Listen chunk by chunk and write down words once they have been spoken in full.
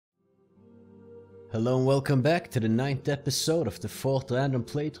Hello and welcome back to the 9th episode of the 4th random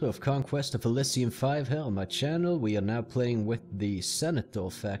playthrough of Conquest of Elysium 5 here on my channel. We are now playing with the Senator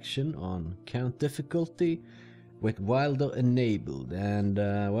faction on Count difficulty with Wilder enabled, and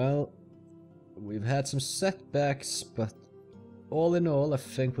well, we've had some setbacks, but all in all I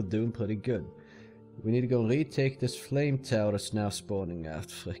think we're doing pretty good. We need to go retake this flame tower that's now spawning out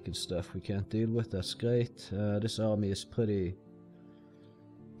frickin' stuff we can't deal with. That's great. This army is pretty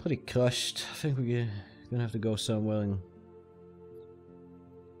crushed. I think we're gonna have to go somewhere and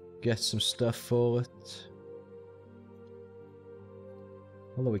get some stuff for it.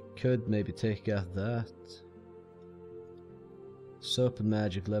 Although we could maybe take out that. Serpent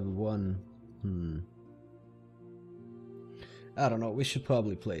magic level 1. I don't know, we should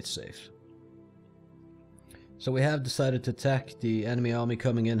probably play it safe. So we have decided to attack the enemy army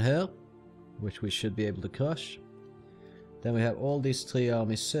coming in here, which we should be able to crush. Then we have all these three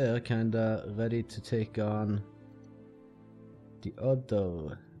armies here, kinda ready to take on the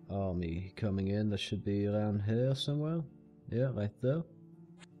other army coming in. That should be around here somewhere. Yeah, right there.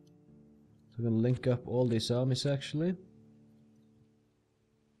 So we're gonna link up all these armies actually.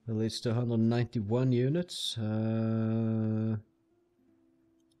 That leads to 191 units. Not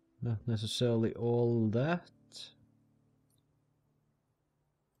necessarily all that.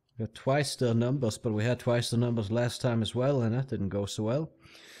 We got twice their numbers, but we had twice the numbers last time as well, and that didn't go so well.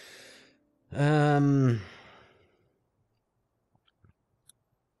 The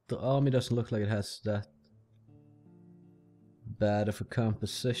army doesn't look like it has that bad of a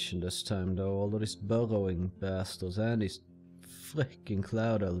composition this time though, although these burrowing bastards and these freaking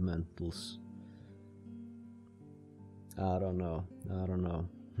cloud elementals. I don't know.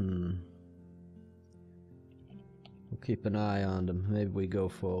 We'll keep an eye on them. Maybe we go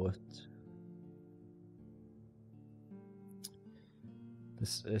for it.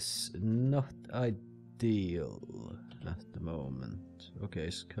 This is not ideal at the moment. Okay,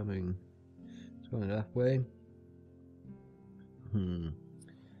 it's coming. It's going that way.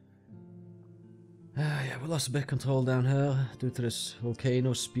 Yeah, we lost a bit of control down here due to this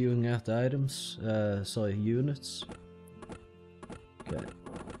volcano spewing out items. Sorry, units. Okay.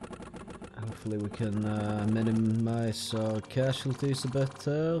 Hopefully we can minimize our casualties a bit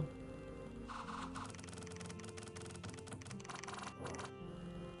there.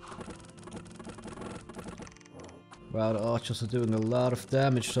 Wow, the archers are doing a lot of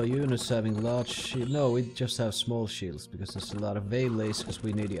damage, so units having large shields. No, we just have small shields because there's a lot of veilays because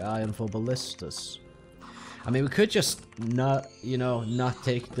we need the iron for ballistas. I mean, we could just not, not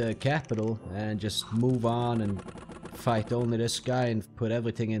take the capital and just move on and fight only this guy and put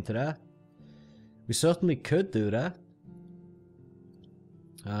everything into that. We certainly could do that.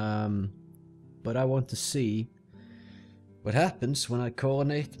 But I want to see what happens when I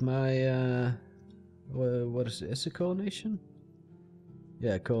coronate my, what is it? Is it coronation?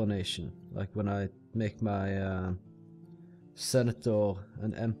 Yeah, coronation. Like when I make my senator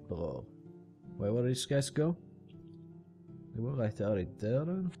an emperor. Wait, where do these guys go? They were right there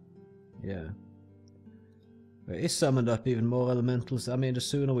then? Yeah. He summoned up even more elementals. I mean, the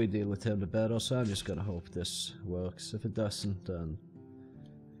sooner we deal with him, the better. So I'm just gonna hope this works. If it doesn't, then...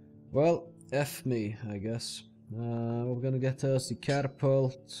 well, F me, I guess. We're gonna get us the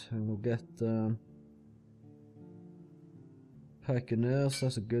catapult, and we'll get Pioneers.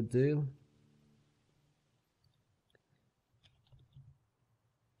 That's a good deal.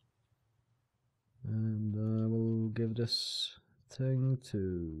 And we'll give this thing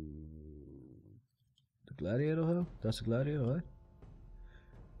to... Gladiator, huh? That's a gladiator, right?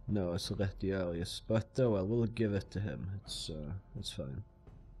 No, it's a Retiarius, but well, we'll give it to him. It's fine.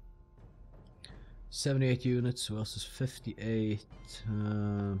 78 units versus 58. I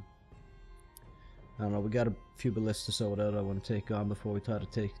don't know. We got a few ballistas over there that I want to take on before we try to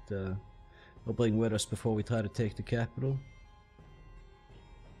take the. We'll bring with us before we try to take the capital.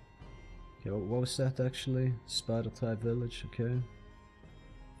 Okay, what was that actually? Spider type village. Okay.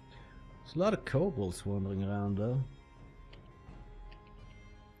 There's a lot of kobolds wandering around though.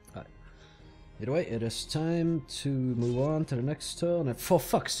 Right. Either way, it is time to move on to the next turn, and for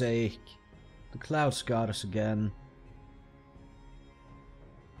fuck's sake! The clouds got us again.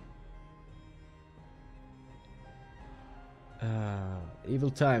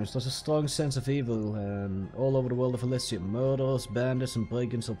 Evil times. There's a strong sense of evil all over the world of Elysium. Murderers, bandits and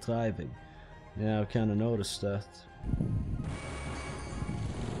brigands are thriving. Yeah, I kinda noticed that.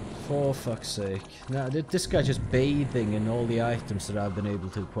 For fuck's sake. Now, this guy's just bathing in all the items that I've been able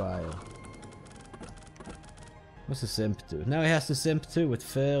to acquire. What's this imp do? Now he has this imp too, with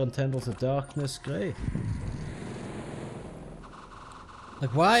fear and tendrils of darkness. Great.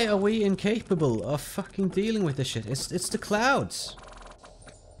 Like, why are we incapable of fucking dealing with this shit? It's the clouds.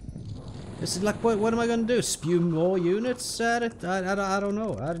 It's like, what am I gonna do? Spew more units at it? I don't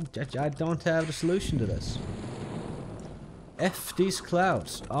know. I don't have the solution to this. F these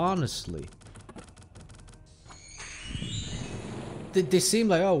clouds, honestly. They seem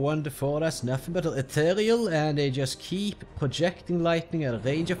like, oh, 1 to 4, that's nothing but ethereal, and they just keep projecting lightning at a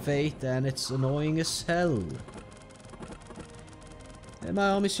range of 8, and it's annoying as hell. And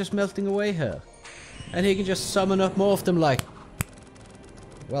my army's just melting away here. And he can just summon up more of them like...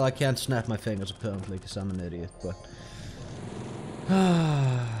 Well, I can't snap my fingers apparently because I'm an idiot, but...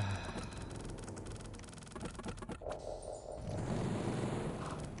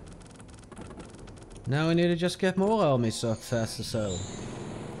 Now we need to just get more armies up fast as hell.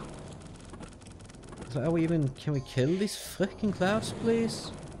 So are we even... Can we kill these freaking clouds,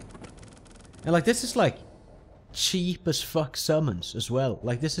 please? And like, this is like... cheap as fuck summons as well.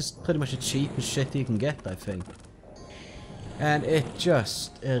 Like, this is pretty much the cheapest shit you can get, I think. And it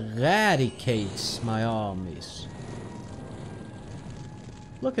just eradicates my armies.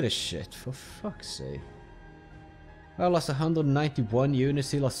 Look at this shit, for fuck's sake. I lost 191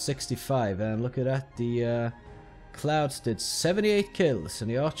 units, he lost 65, and look at that, the clouds did 78 kills, and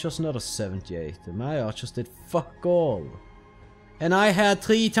the archers another 78, and my archers did fuck all. And I had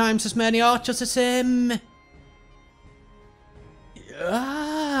 3 times as many archers as him!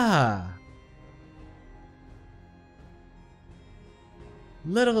 Ah!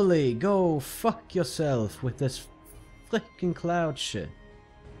 Literally, go fuck yourself with this freaking cloud shit.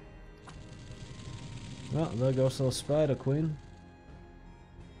 Well, there goes the spider queen.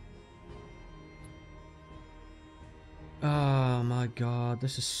 Oh my god,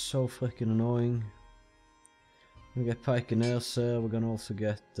 this is so freaking annoying. We're gonna get Pikeneers, we're gonna also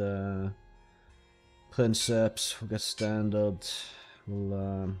get Princeps, we'll get Standard.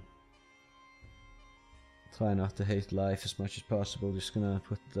 We'll try not to hate life as much as possible. Just gonna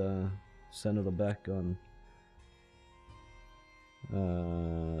put Senator back on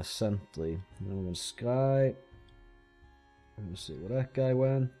Sentry. Then we're gonna Scry. Let's see where that guy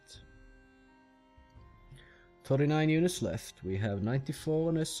went. 39 units left. We have 94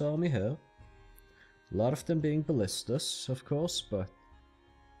 in this army here. A lot of them being ballistas, of course, but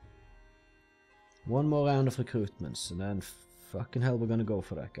one more round of recruitments, and then fucking hell, we're gonna go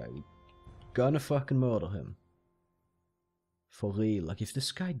for that guy. We're gonna fucking murder him. For real. Like, if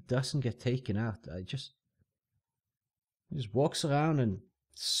this guy doesn't get taken out, he just walks around and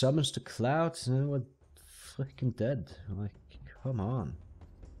summons the clouds, and then we're freaking dead. Like, come on.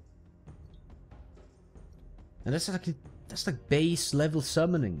 And that's like base level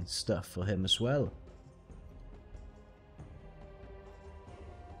summoning stuff for him as well.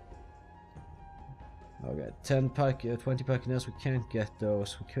 Okay, 20 Pikeneers, we can't get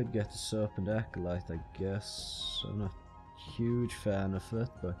those. We could get the Serpent Acolyte, I guess. I'm not a huge fan of it,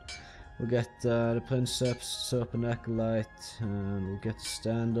 but we'll get the Princeps, Serpent Acolyte, and we'll get the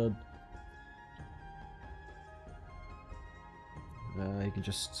Standard. He can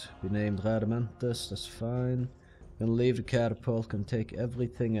just be named Radamantus, that's fine. Gonna leave the Catapult, gonna take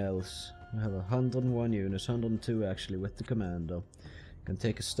everything else. We have 101 units, 102 actually with the Commander. Gonna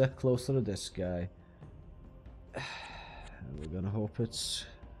take a step closer to this guy. And we're gonna hope it's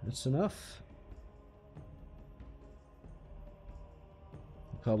enough.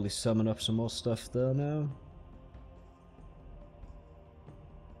 We'll probably summon up some more stuff there now.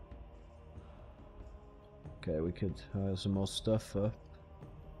 Okay, we could hire some more stuff up.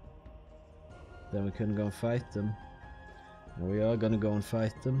 Then we can go and fight them. And we are gonna go and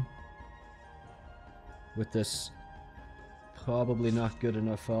fight them. With this probably not good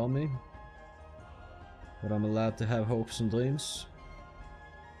enough army. But I'm allowed to have hopes and dreams.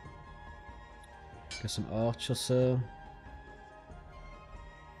 Get some archers here.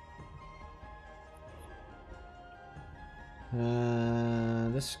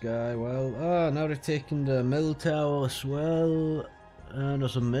 This guy, well, now they're taking the mill tower as well. And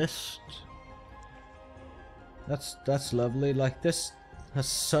there's a mist. That's lovely. Like, this has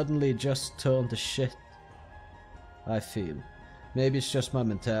suddenly just turned to shit, I feel. Maybe it's just my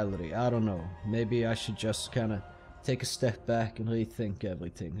mentality, I don't know. Maybe I should just kind of take a step back and rethink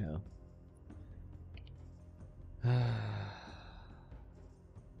everything here. I'm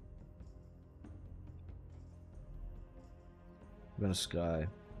gonna Sky.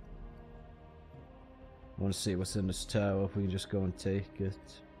 I want to see what's in this tower, if we can just go and take it.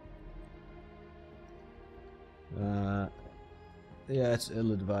 Yeah, it's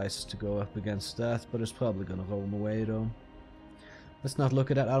ill-advised to go up against that, but it's probably gonna roam away though. Let's not look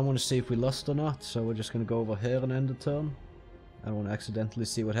at that. I don't want to see if we lost or not, so we're just gonna go over here and end the turn. I don't want to accidentally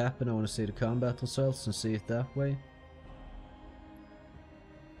see what happened. I want to see the combat results and see it that way.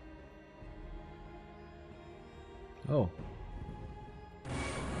 Oh.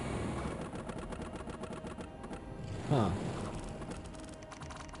 Huh.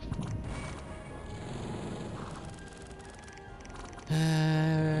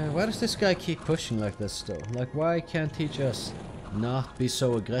 Why does this guy keep pushing like this though? Like, why can't he just not be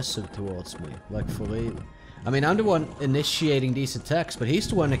so aggressive towards me? Like, for real. I mean, I'm the one initiating these attacks, but he's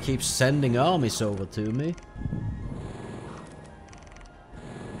the one that keeps sending armies over to me.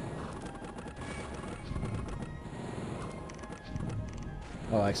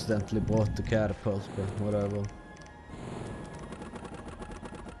 Oh, I accidentally brought the catapult, but whatever.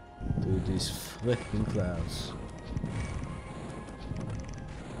 Dude, these flipping clouds.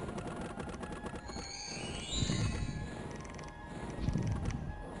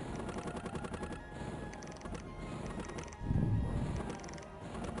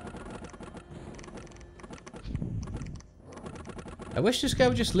 I wish this guy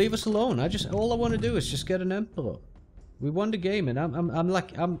would just leave us alone. All I want to do is just get an emperor. We won the game, and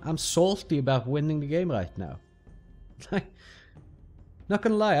I'm salty about winning the game right now. Not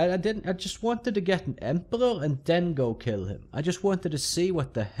gonna lie, I just wanted to get an emperor and then go kill him. I just wanted to see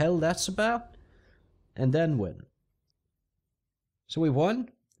what the hell that's about, and then win. So we won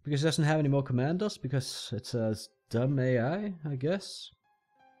because it doesn't have any more commanders, because it's a dumb AI, I guess.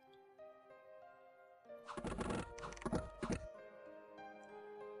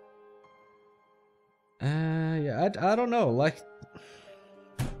 Yeah, I don't know, like...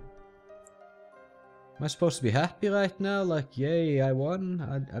 Am I supposed to be happy right now? Like, yay, I won?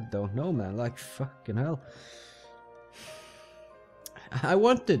 I don't know, man, like, fucking hell. I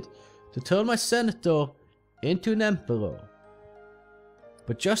wanted to turn my senator into an emperor.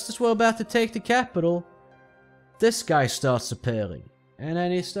 But just as we're about to take the capital, this guy starts appearing. And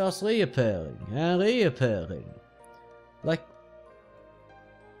then he starts reappearing, and reappearing. Like...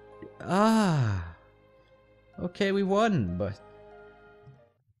 Okay, we won, but...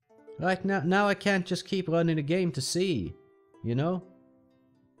 Like, now I can't just keep running the game to see, you know?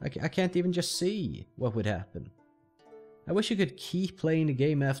 I can't even just see what would happen. I wish you could keep playing the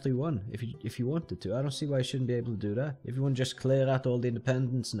game after you won, if you wanted to. I don't see why you shouldn't be able to do that. If you want to just clear out all the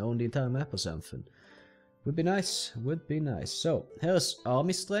independents and own the entire map or something. Would be nice, would be nice. So, here's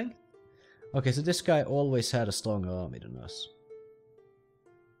army strength. Okay, so this guy always had a stronger army than us.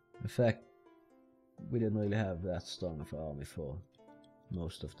 In fact, we didn't really have that strong of an army for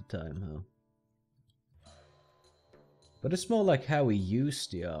most of the time, huh? But it's more like how we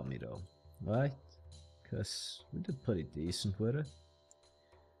used the army though, right? Because we did pretty decent with it.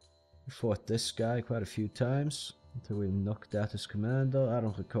 We fought this guy quite a few times until we knocked out his commander. I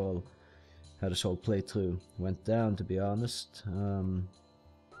don't recall how this whole playthrough went down, to be honest.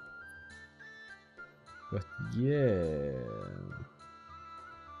 But yeah...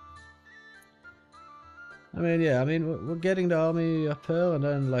 I mean, we're getting the army up here, and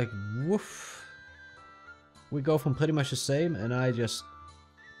then, like, woof. We go from pretty much the same, and I just...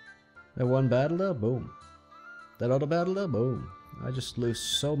 That one battle there, boom. That other battle there, boom. I just lose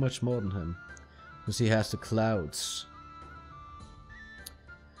so much more than him. Because he has the clouds.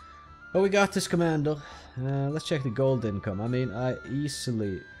 But we got this commander. Let's check the gold income. I mean, I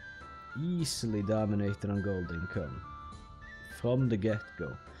easily dominated on gold income. From the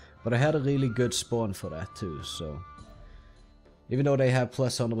get-go. But I had a really good spawn for that too, so... Even though they have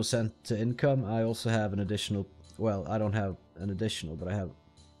plus 100% income, I also have an additional... Well, I don't have an additional, but I have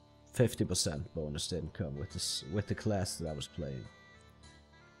 50% bonus to income with the class that I was playing.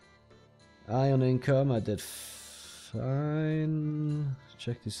 Iron income, I did fine.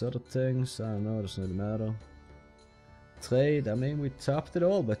 Check these other things, I don't know, it doesn't really matter. Trade, I mean, we topped it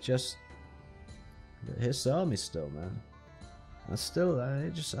all, but just... His army still, man. And still, I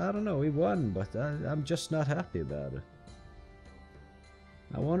don't know, we won, but I'm just not happy about it.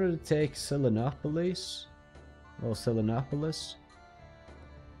 I wanted to take Selenopolis, or Selenopolis,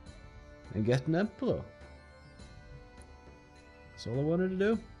 and get an emperor. That's all I wanted to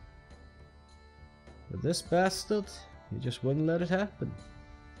do. But this bastard, he just wouldn't let it happen.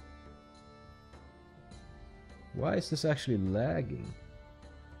 Why is this actually lagging?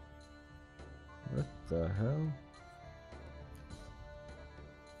 What the hell?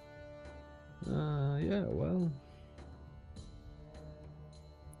 Yeah, well.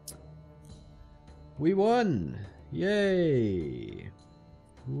 We won! Yay!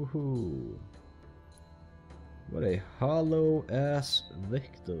 Woohoo! What a hollow ass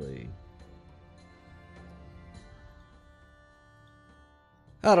victory.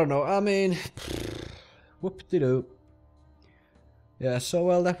 I don't know, I mean, whoop-de-doo. Yeah, so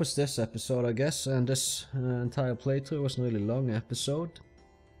well, that was this episode, I guess, and this entire playthrough was a really long episode.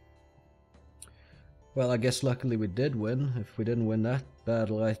 Well, I guess luckily we did win. If we didn't win that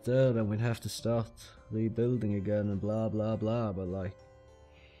battle right there, then we'd have to start rebuilding again and blah blah blah, but like...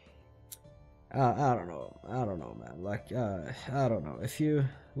 I don't know, man, like, I don't know. If you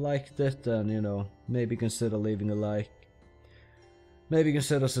liked it, then, you know, maybe consider leaving a like. Maybe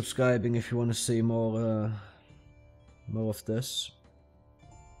consider subscribing if you want to see more of this.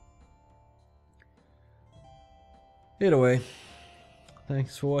 Either way,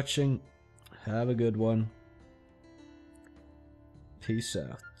 thanks for watching. Have a good one. Peace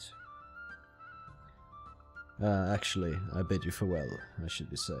out. Actually, I bid you farewell, I should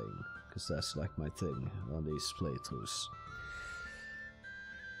be saying, because that's like my thing on these playthroughs.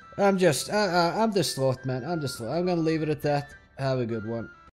 I'm distraught, man. I'm gonna leave it at that. Have a good one.